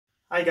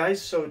Hi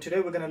guys, so today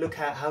we're going to look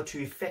at how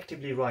to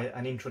effectively write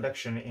an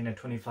introduction in a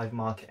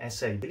 25-mark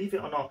essay. Believe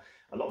it or not,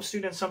 a lot of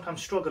students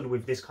sometimes struggle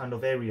with this kind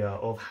of area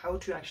of how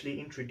to actually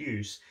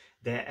introduce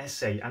their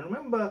essay. And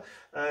remember,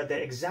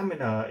 the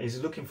examiner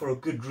is looking for a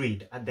good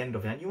read at the end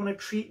of it, and you want to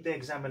treat the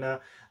examiner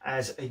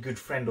as a good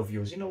friend of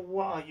yours. You know,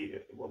 what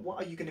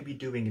are you going to be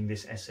doing in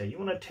this essay? You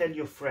want to tell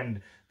your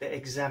friend, the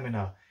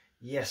examiner,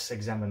 yes,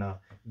 examiner,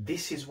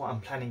 this is what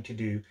I'm planning to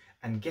do,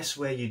 and guess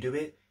where you do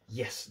it?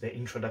 Yes, the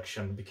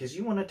introduction, because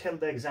you want to tell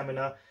the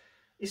examiner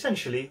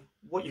essentially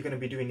what you're going to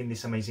be doing in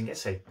this amazing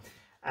essay.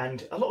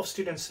 And a lot of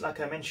students, like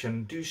I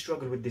mentioned, do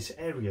struggle with this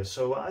area.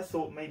 So I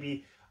thought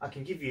maybe I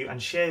can give you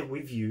and share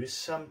with you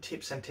some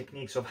tips and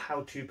techniques of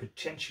how to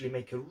potentially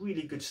make a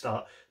really good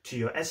start to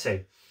your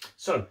essay.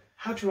 So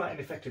how to write an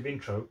effective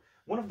intro.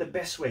 One of the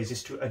best ways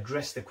is to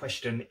address the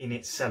question in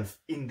itself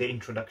in the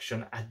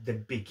introduction at the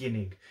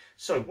beginning.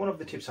 So one of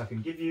the tips I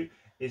can give you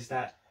is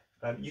that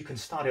you can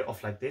start it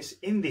off like this.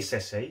 In this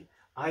essay,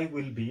 I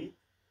will be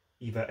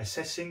either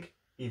assessing,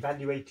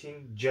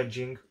 evaluating,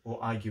 judging, or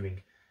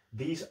arguing.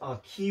 These are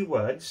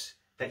keywords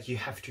that you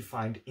have to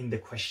find in the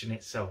question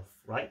itself,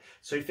 right?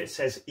 So if it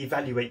says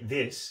evaluate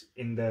this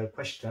in the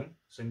question,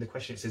 so in the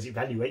question it says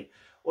evaluate,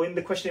 or in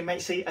the question it may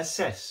say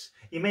assess,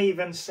 it may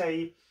even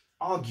say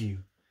argue.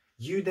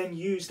 You then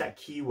use that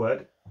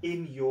keyword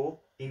in your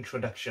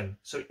introduction.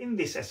 So in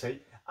this essay,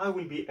 I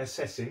will be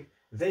assessing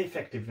the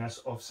effectiveness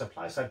of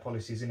supply-side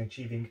policies in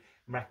achieving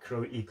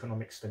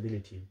macroeconomic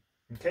stability.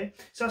 Okay,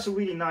 so that's a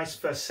really nice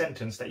first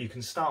sentence that you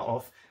can start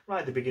off right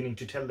at the beginning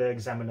to tell the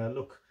examiner,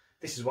 look,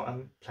 this is what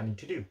I'm planning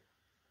to do.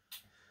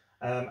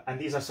 And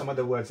these are some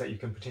other words that you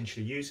can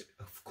potentially use.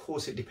 Of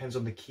course, it depends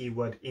on the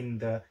keyword in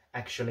the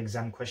actual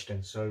exam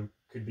question. So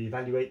could be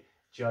evaluate,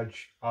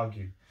 judge,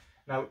 argue.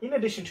 Now, in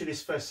addition to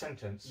this first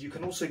sentence, you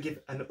can also give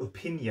an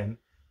opinion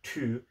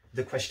to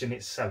the question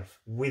itself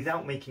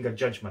without making a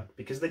judgment,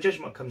 because the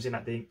judgment comes in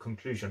at the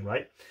conclusion,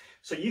 right?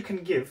 So you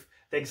can give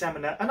the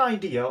examiner an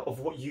idea of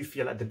what you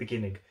feel at the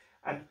beginning.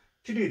 And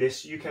to do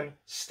this, you can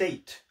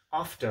state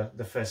after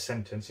the first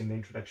sentence in the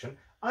introduction,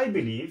 I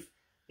believe,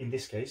 in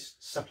this case,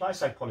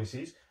 supply-side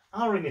policies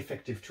are an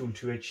effective tool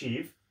to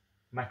achieve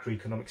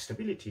macroeconomic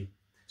stability.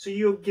 So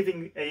you're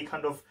giving a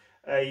kind of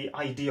an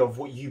idea of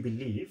what you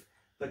believe,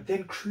 but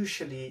then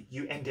crucially,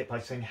 you end it by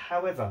saying,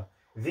 however,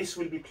 this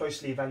will be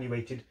closely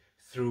evaluated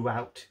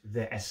throughout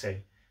the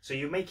essay. So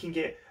you're making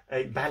it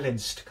a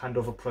balanced kind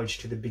of approach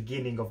to the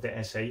beginning of the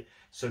essay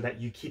so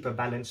that you keep a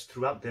balance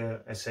throughout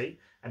the essay,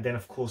 and then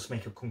of course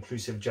make a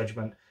conclusive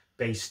judgment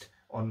based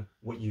on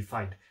what you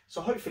find. So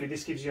hopefully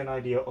this gives you an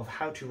idea of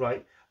how to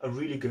write a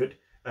really good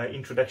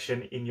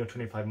introduction in your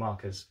 25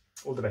 markers.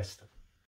 All the best.